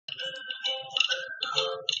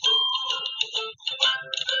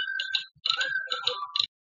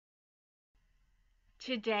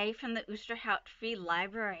Today, from the Oosterhout Free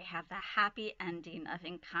Library, I have the happy ending of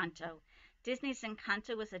Encanto. Disney's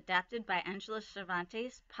Encanto was adapted by Angela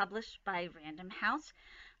Cervantes, published by Random House.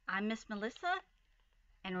 I'm Miss Melissa,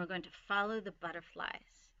 and we're going to follow the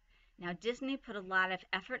butterflies. Now, Disney put a lot of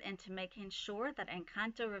effort into making sure that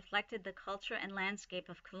Encanto reflected the culture and landscape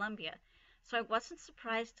of Colombia, so I wasn't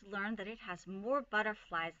surprised to learn that it has more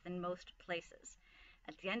butterflies than most places.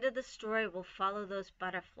 At the end of the story, we'll follow those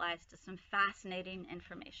butterflies to some fascinating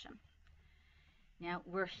information. Now,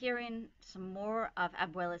 we're hearing some more of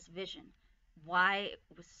Abuela's vision, why it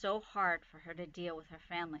was so hard for her to deal with her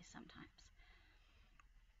family sometimes.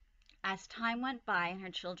 As time went by and her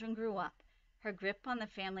children grew up, her grip on the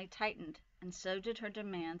family tightened, and so did her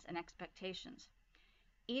demands and expectations.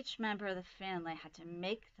 Each member of the family had to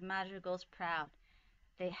make the Madrigals proud.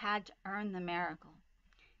 They had to earn the miracle.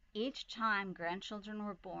 Each time grandchildren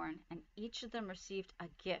were born, and each of them received a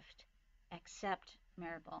gift, except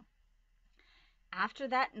Maribel. After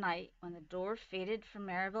that night, when the door faded for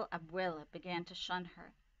Maribel, Abuela began to shun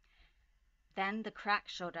her. Then the crack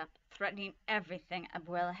showed up, threatening everything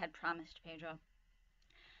Abuela had promised Pedro.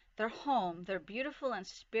 Their home, their beautiful and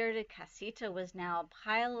spirited casita, was now a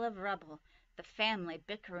pile of rubble, the family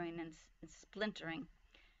bickering and splintering.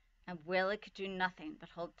 Abuela could do nothing but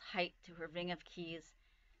hold tight to her ring of keys.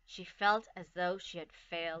 She felt as though she had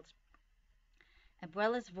failed.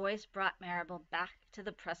 Abuela's voice brought Maribel back to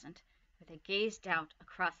the present, where they gazed out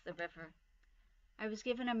across the river. I was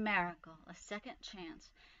given a miracle, a second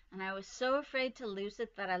chance, and I was so afraid to lose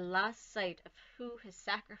it that I lost sight of who his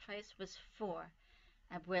sacrifice was for,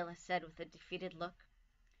 Abuela said with a defeated look.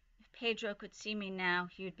 If Pedro could see me now,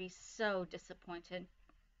 he would be so disappointed.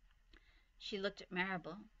 She looked at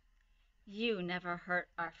Maribel. You never hurt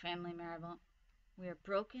our family, Maribel. We are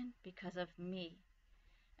broken because of me.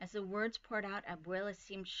 As the words poured out, Abuela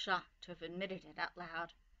seemed shocked to have admitted it out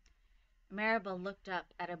loud. Maribel looked up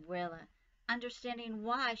at Abuela, understanding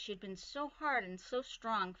why she had been so hard and so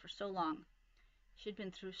strong for so long. She had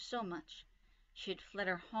been through so much. She had fled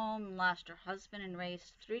her home, lost her husband, and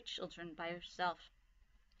raised 3 children by herself.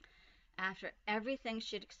 After everything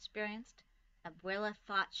she had experienced, Abuela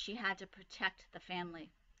thought she had to protect the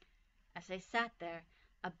family. As they sat there,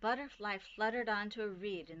 a butterfly fluttered onto a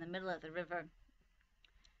reed in the middle of the river.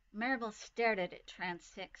 Maribel stared at it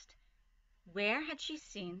transfixed. Where had she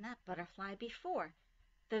seen that butterfly before?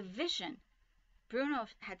 The vision! Bruno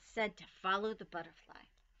had said to follow the butterfly.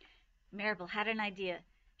 Maribel had an idea.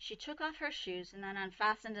 She took off her shoes and then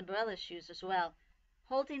unfastened Abuela's shoes as well.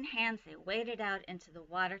 Holding hands, they waded out into the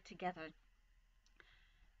water together.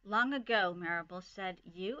 Long ago, Maribel said,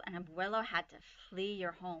 you and Abuela had to flee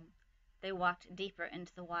your home. They walked deeper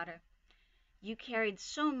into the water. You carried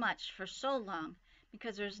so much for so long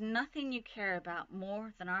because there's nothing you care about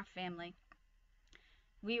more than our family.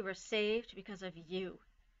 We were saved because of you,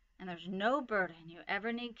 and there's no burden you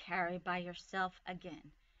ever need carry by yourself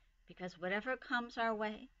again, because whatever comes our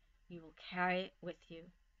way, we will carry it with you.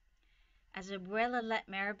 As Abuela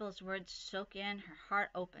let Maribel's words soak in, her heart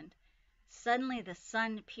opened. Suddenly the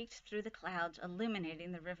sun peeked through the clouds,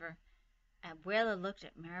 illuminating the river. Abuela looked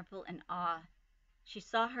at Maribel in awe. She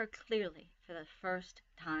saw her clearly for the first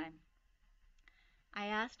time. I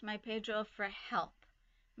asked my Pedro for help.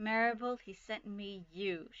 Maribel, he sent me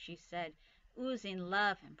you, she said, oozing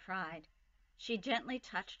love and pride. She gently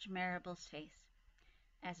touched Maribel's face.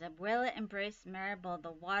 As Abuela embraced Maribel,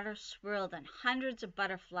 the water swirled and hundreds of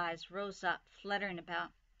butterflies rose up, fluttering about.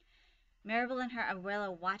 Maribel and her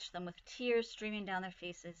Abuela watched them with tears streaming down their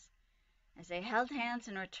faces. As they held hands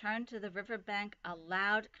and returned to the river bank, a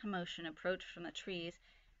loud commotion approached from the trees.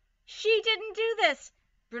 She didn't do this!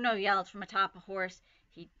 Bruno yelled from atop a horse.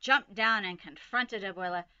 He jumped down and confronted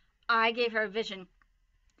Abuela. I gave her a vision.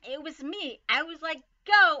 It was me. I was like,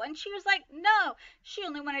 go, and she was like, no. She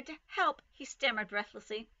only wanted to help, he stammered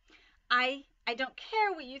breathlessly. I don't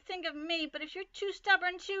care what you think of me, but if you're too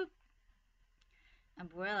stubborn to...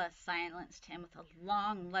 Abuela silenced him with a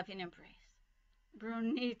long, loving embrace.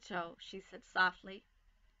 Brunito, she said softly.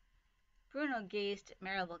 Bruno gazed at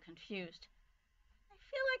Maribel, confused. I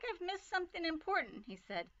feel like I've missed something important, he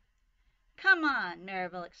said. Come on,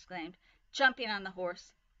 Maribel exclaimed, jumping on the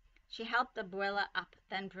horse. She helped Abuela up,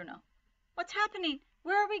 then Bruno. What's happening?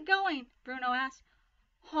 Where are we going? Bruno asked.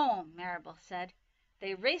 Home, Maribel said.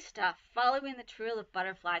 They raced off, following the trail of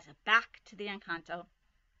butterflies back to the Encanto.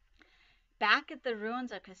 Back at the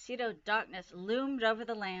ruins of Casito, darkness loomed over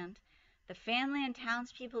the land. The family and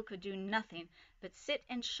townspeople could do nothing but sit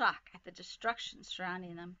in shock at the destruction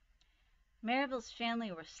surrounding them. Maribel's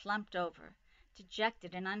family were slumped over,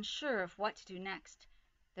 dejected and unsure of what to do next.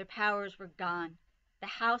 Their powers were gone. The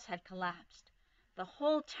house had collapsed. The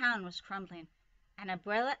whole town was crumbling, and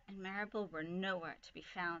Abuela and Maribel were nowhere to be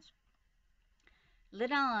found.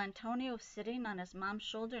 Little Antonio, sitting on his mom's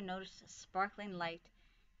shoulder, noticed a sparkling light.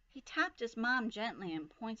 He tapped his mom gently and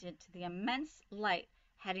pointed to the immense light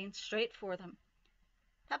heading straight for them.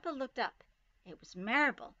 Peppa looked up. It was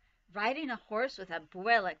Maribel, riding a horse with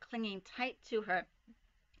Abuela clinging tight to her.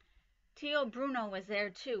 Tio Bruno was there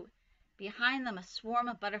too. Behind them a swarm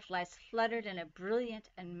of butterflies fluttered in a brilliant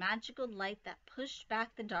and magical light that pushed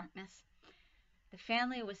back the darkness. The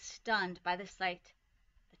family was stunned by the sight.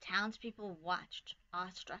 The townspeople watched,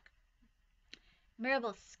 awestruck.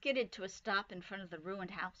 Maribel skidded to a stop in front of the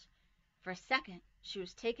ruined house. For a second she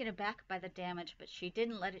was taken aback by the damage, but she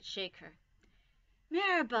didn't let it shake her.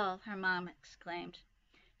 "Maribel!" her mom exclaimed.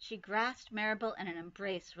 She grasped Maribel in an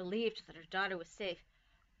embrace, relieved that her daughter was safe.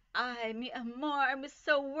 "Ay, mi amor, I was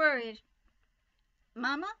so worried."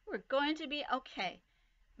 "Mama, we're going to be okay,"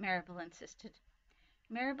 Maribel insisted.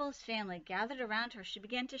 Maribel's family gathered around her. She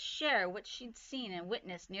began to share what she'd seen and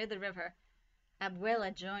witnessed near the river.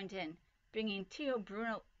 Abuela joined in, bringing Tio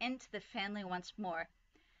Bruno into the family once more.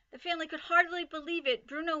 The family could hardly believe it.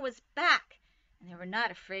 Bruno was back, and they were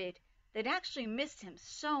not afraid. They'd actually missed him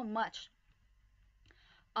so much.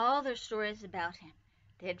 All their stories about him.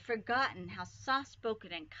 They had forgotten how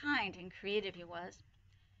soft-spoken and kind and creative he was.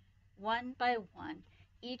 One by one,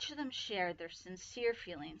 each of them shared their sincere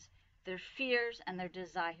feelings, their fears, and their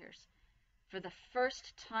desires. For the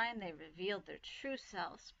first time, they revealed their true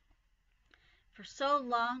selves. For so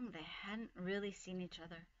long, they hadn't really seen each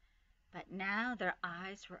other, but now their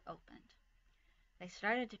eyes were opened. They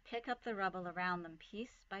started to pick up the rubble around them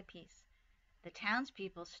piece by piece. The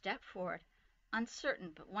townspeople stepped forward,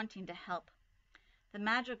 uncertain but wanting to help. The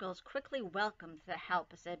madrigals quickly welcomed their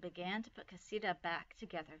help as they began to put Casita back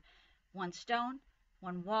together, one stone,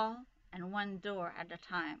 one wall, and one door at a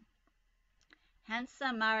time.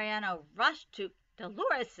 Handsome Mariano rushed to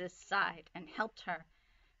Dolores' side and helped her.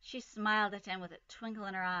 She smiled at him with a twinkle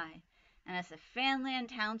in her eye, and as the family and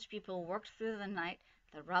townspeople worked through the night,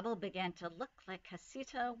 the rubble began to look like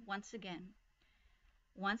Casita once again.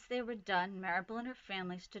 Once they were done, Maribel and her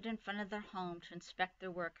family stood in front of their home to inspect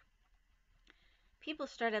their work. People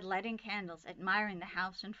started lighting candles, admiring the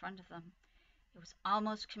house in front of them. It was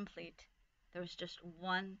almost complete. There was just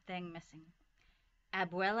one thing missing.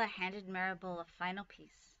 Abuela handed Maribel a final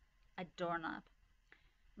piece, a doorknob.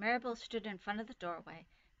 Maribel stood in front of the doorway,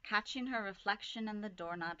 catching her reflection in the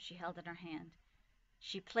doorknob she held in her hand.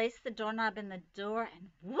 She placed the doorknob in the door, and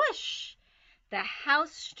whoosh! The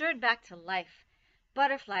house stirred back to life.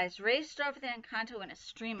 Butterflies raced over the Encanto in a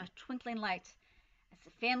stream of twinkling lights. As the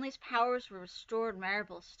family's powers were restored,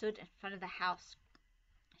 Maribel stood in front of the house.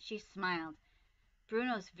 She smiled.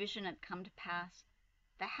 Bruno's vision had come to pass.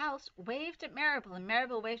 The house waved at Maribel, and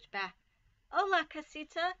Maribel waved back. "Hola,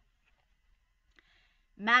 Casita!"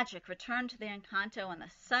 Magic returned to the Encanto, and the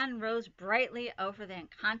sun rose brightly over the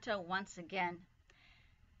Encanto once again.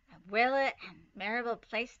 Abuela and Maribel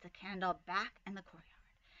placed the candle back in the courtyard,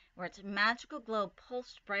 where its magical glow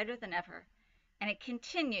pulsed brighter than ever, and it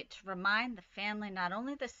continued to remind the family not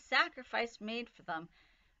only the sacrifice made for them,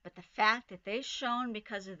 but the fact that they shone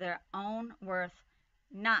because of their own worth,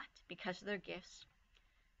 not because of their gifts.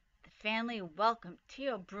 The family welcomed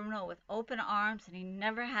Tio Bruno with open arms, and he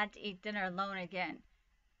never had to eat dinner alone again.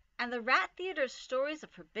 And the Rat Theater's stories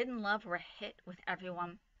of forbidden love were a hit with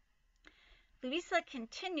everyone. Luisa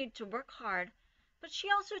continued to work hard, but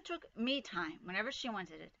she also took me time whenever she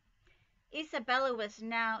wanted it. Isabella was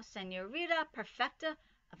now Senorita Perfecta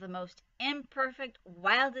of the most imperfect,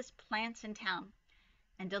 wildest plants in town,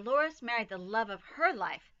 and Dolores married the love of her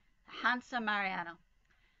life, the handsome Mariano.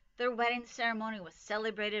 Their wedding ceremony was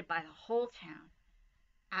celebrated by the whole town.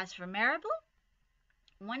 As for Maribel,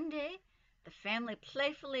 one day the family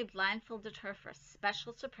playfully blindfolded her for a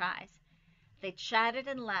special surprise. They chatted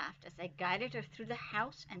and laughed as they guided her through the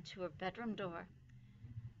house and to her bedroom door.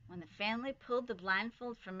 When the family pulled the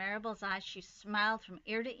blindfold from Maribel's eyes, she smiled from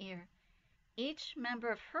ear to ear. Each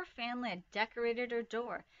member of her family had decorated her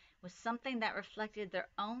door with something that reflected their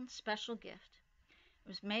own special gift. It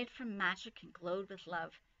was made from magic and glowed with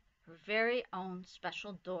love, her very own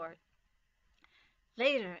special door.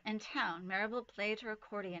 Later, in town, Maribel played her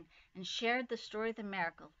accordion and shared the story of the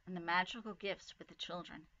miracle and the magical gifts with the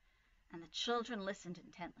children, and the children listened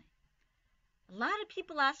intently. A lot of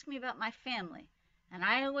people ask me about my family, and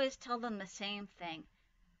I always tell them the same thing.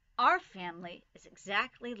 Our family is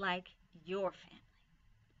exactly like your family.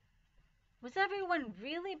 Was everyone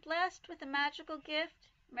really blessed with a magical gift?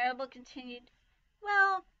 Maribel continued.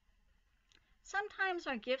 Well, sometimes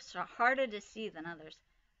our gifts are harder to see than others.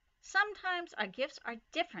 Sometimes our gifts are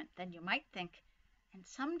different than you might think. And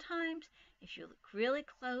sometimes, if you look really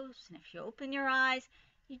close and if you open your eyes,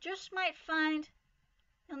 you just might find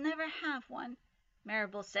you'll never have one.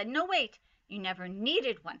 Maribel said, "No, wait, you never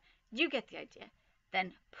needed one. You get the idea."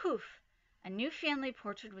 Then, poof, a new family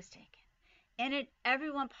portrait was taken. In it,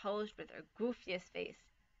 everyone posed with their goofiest face.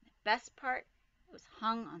 The best part, it was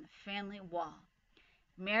hung on the family wall.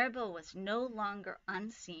 Maribel was no longer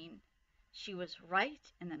unseen. She was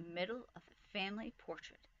right in the middle of the family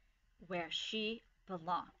portrait, where she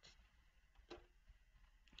belonged.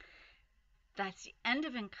 That's the end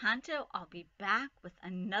of Encanto. I'll be back with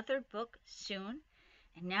another book soon.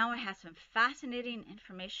 And now I have some fascinating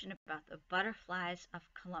information about the butterflies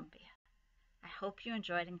of Colombia. I hope you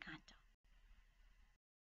enjoyed Encanto.